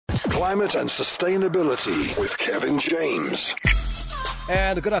Climate and Sustainability with Kevin James.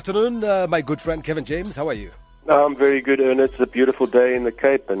 And good afternoon, my good friend Kevin James. How are you? I'm very good, Ernest. It's a beautiful day in the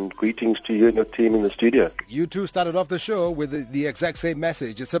Cape, and greetings to you and your team in the studio. You two started off the show with the exact same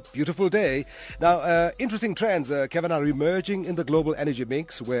message. It's a beautiful day. Now, interesting trends, Kevin, are emerging in the global energy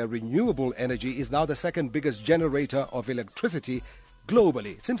mix, where renewable energy is now the second biggest generator of electricity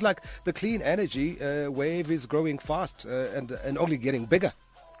globally. It seems like the clean energy wave is growing fast and only getting bigger.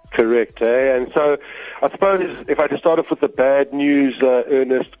 Correct, eh? And so I suppose if I just start off with the bad news,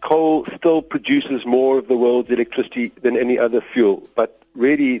 Ernest, coal still produces more of the world's electricity than any other fuel. But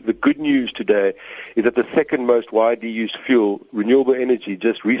really the good news today is that the second most widely used fuel, renewable energy,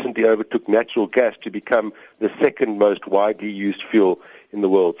 just recently overtook natural gas to become the second most widely used fuel in the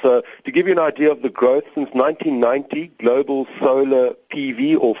world. So to give you an idea of the growth, since 1990, global solar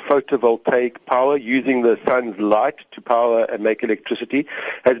PV or photovoltaic power using the sun's light to power and make electricity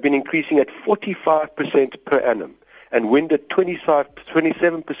has been increasing at 45% per annum, and wind at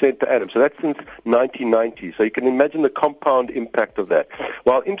 27% per annum. So that's since 1990. So you can imagine the compound impact of that.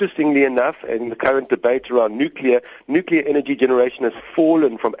 While interestingly enough, in the current debate around nuclear energy generation has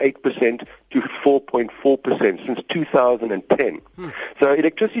fallen from 8% to 4.4% since 2010. So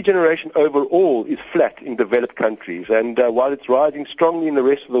electricity generation overall is flat in developed countries. And while it's rising strongly in the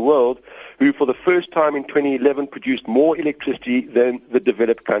rest of the world, who for the first time in 2011 produced more electricity than the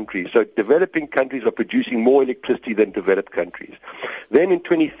developed countries. So developing countries are producing more electricity than developed countries. Then in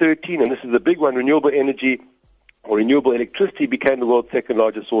 2013, and this is the big one, renewable energy or renewable electricity became the world's second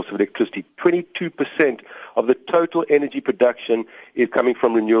largest source of electricity. 22% of the total energy production is coming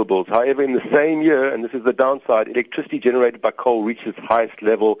from renewables. However, in the same year, and this is the downside, electricity generated by coal reached its highest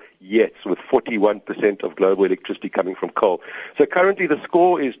level yet, with 41% of global electricity coming from coal. So currently the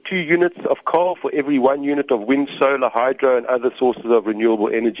score is 2 units of coal for every 1 unit of wind, solar, hydro, and other sources of renewable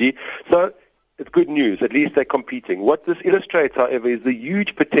energy. So it's good news. At least they're competing. What this illustrates, however, is the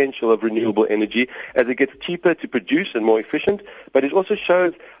huge potential of renewable energy as it gets cheaper to produce and more efficient, but it also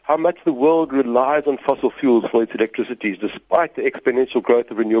shows how much the world relies on fossil fuels for its electricity, despite the exponential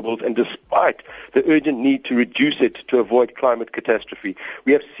growth of renewables and despite the urgent need to reduce it to avoid climate catastrophe.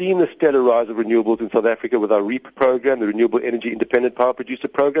 We have seen the stellar rise of renewables in South Africa with our REAP program, the Renewable Energy Independent Power Producer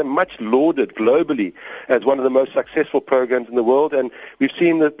program, much lauded globally as one of the most successful programs in the world, and we've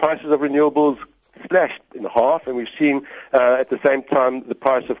seen the prices of renewables slashed in half, and we've seen at the same time the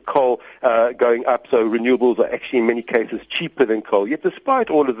price of coal going up, so renewables are actually in many cases cheaper than coal. Yet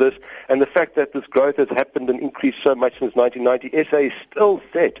despite all of this and the fact that this growth has happened and increased so much since 1990, SA is still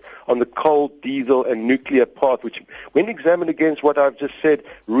set on the coal, diesel and nuclear path, which when examined against what I've just said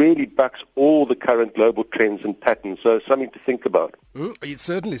really bucks all the current global trends and patterns, so something to think about. It's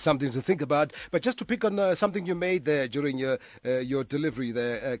certainly something to think about, but just to pick on something you made there during your delivery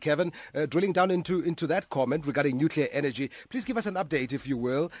there, Kevin, drilling down into that comment regarding nuclear energy, please give us an update, if you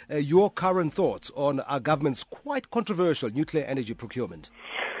will, your current thoughts on our government's quite controversial nuclear energy procurement.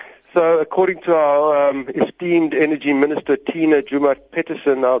 So according to our esteemed Energy Minister, Tina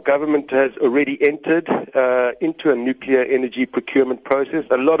Joemat-Pettersson, our government has already entered into a nuclear energy procurement process.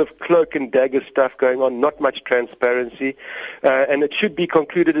 A lot of cloak and dagger stuff going on, not much transparency, and it should be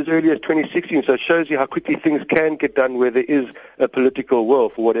concluded as early as 2016, so it shows you how quickly things can get done where there is a political will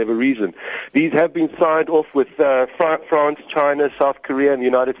for whatever reason. These have been signed off with France, China, South Korea and the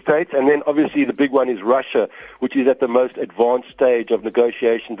United States, and then obviously the big one is Russia, which is at the most advanced stage of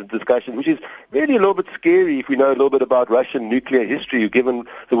negotiations and discussions, which is really a little bit scary if we know a little bit about Russian nuclear history, given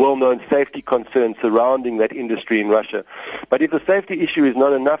the well-known safety concerns surrounding that industry in Russia. But if the safety issue is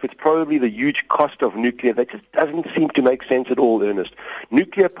not enough, it's probably the huge cost of nuclear that just doesn't seem to make sense at all, Ernest.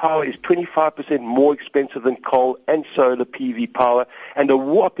 Nuclear power is 25% more expensive than coal and solar PV power, and a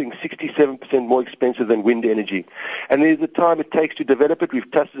whopping 67% more expensive than wind energy. And there's the time it takes to develop it.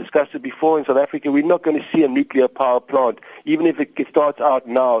 We've just discussed it before in South Africa. We're not going to see a nuclear power plant, even if it starts out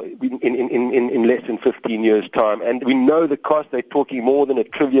now, in less than 15 years' time. And we know the cost. They're talking more than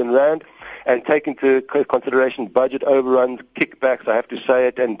R1 trillion. And take into consideration budget overruns, kickbacks, I have to say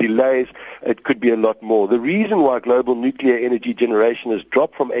it, and delays, it could be a lot more. The reason why global nuclear energy generation has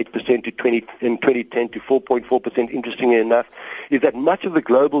dropped from 8% in 2010 to 4.4%, interestingly enough, is that much of the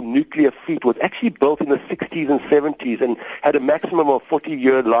global nuclear fleet was actually built in the 60s and 70s and had a maximum of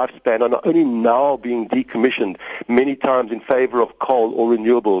 40-year lifespan and are only now being decommissioned many times in favor of coal or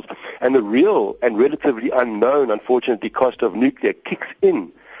renewables. And the real and relatively unknown, unfortunately, cost of nuclear kicks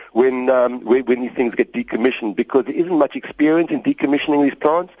in when these things get decommissioned, because there isn't much experience in decommissioning these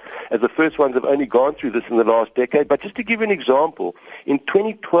plants, as the first ones have only gone through this in the last decade. But just to give you an example, in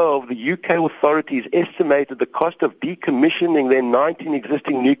 2012, the UK authorities estimated the cost of decommissioning their 19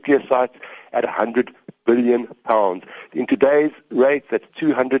 existing nuclear sites at £100 billion. In today's rates, that's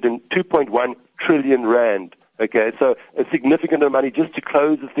 2.1 trillion rand. Okay, so a significant amount of money just to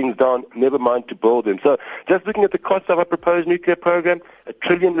close the things down, never mind to build them. So just looking at the cost of our proposed nuclear program, R1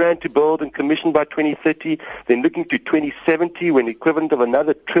 trillion to build and commission by 2030, then looking to 2070 when the equivalent of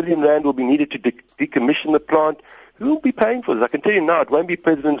another R1 trillion will be needed to decommission the plant. Who will be paying for this? I can tell you now, it won't be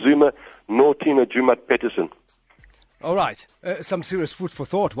President Zuma nor Tina Joemat-Pettersson. All right. Some serious food for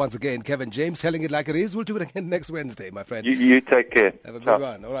thought once again. Kevin James telling it like it is. We'll do it again next Wednesday, my friend. You take care. Have a good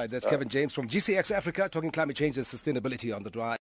one. All right. That's Kevin James from GCX Africa talking climate change and sustainability on the drive.